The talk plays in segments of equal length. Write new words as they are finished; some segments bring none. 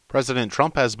President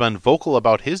Trump has been vocal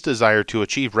about his desire to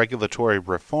achieve regulatory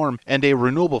reform, and a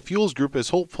renewable fuels group is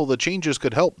hopeful the changes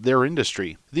could help their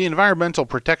industry. The Environmental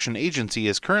Protection Agency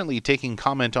is currently taking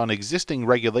comment on existing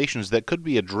regulations that could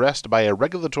be addressed by a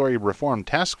regulatory reform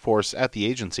task force at the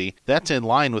agency. That's in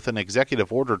line with an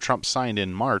executive order Trump signed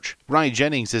in March. Brian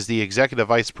Jennings is the executive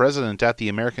vice president at the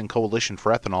American Coalition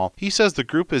for Ethanol. He says the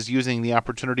group is using the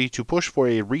opportunity to push for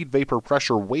a reed vapor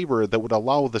pressure waiver that would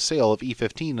allow the sale of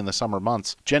E15 in the summer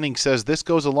months. Jennings says this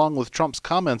goes along with Trump's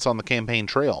comments on the campaign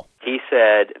trail. He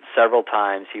said several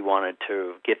times he wanted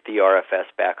to get the RFS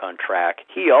back on track.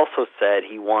 He also said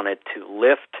he wanted to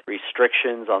lift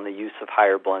restrictions on the use of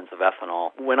higher blends of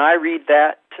ethanol. When I read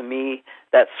that, to me,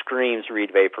 that screams reed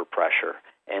vapor pressure.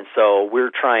 And so we're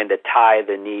trying to tie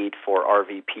the need for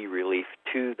RVP relief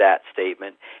to that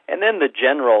statement. And then the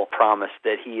general promise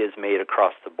that he has made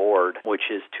across the board, which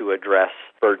is to address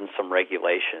burdensome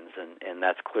regulations. And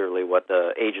that's clearly what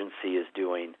the agency is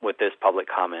doing with this public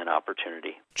comment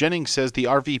opportunity. Jennings says the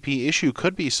RVP issue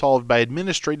could be solved by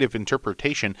administrative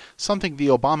interpretation, something the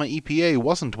Obama EPA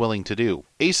wasn't willing to do.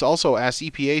 ACE also asked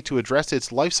EPA to address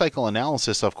its life cycle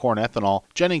analysis of corn ethanol.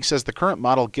 Jennings says the current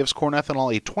model gives corn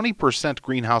ethanol a 20%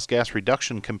 greenhouse gas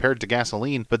reduction compared to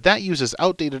gasoline, but that uses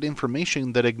outdated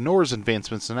information that ignores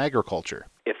advancements in agriculture.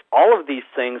 If all of these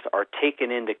things are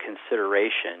taken into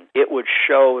consideration, it would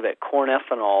show that corn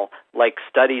ethanol, like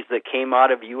studies that came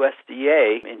out of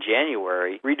USDA in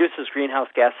January, reduces greenhouse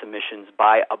gas emissions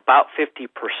by about 50%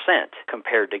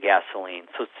 compared to gasoline.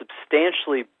 So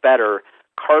substantially better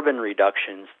carbon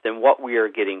reductions than what we are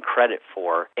getting credit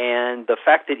for. And the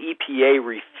fact that EPA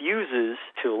refuses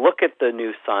to look at the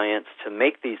new science to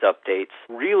make these updates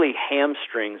really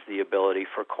hamstrings the ability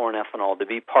for corn ethanol to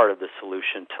be part of the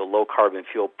solution to low carbon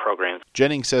fuel programs.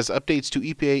 Jennings says updates to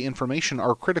EPA information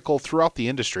are critical throughout the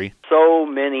industry. So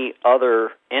many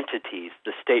other entities,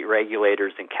 the state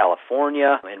regulators in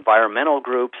California, environmental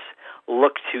groups,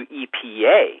 look to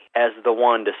EPA as the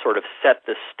one to sort of set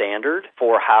the standard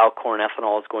for how corn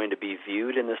ethanol is going to be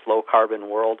viewed in this low-carbon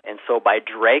world. And so by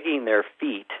dragging their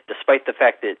feet, despite the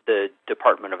fact that the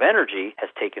Department of Energy has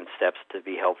taken steps to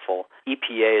be helpful,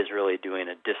 EPA is really doing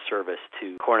a disservice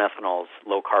to corn ethanol's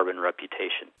low-carbon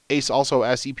reputation. ACE also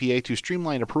asked EPA to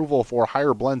streamline approval for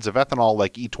higher blends of ethanol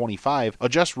like E25,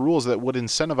 adjust rules that would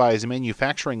incentivize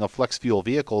manufacturing of flex fuel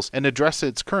vehicles, and address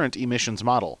its current emissions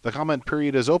model. The comment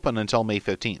period is open until May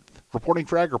 15th. Reporting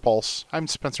for AgriPulse, I'm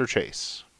Spencer Chase.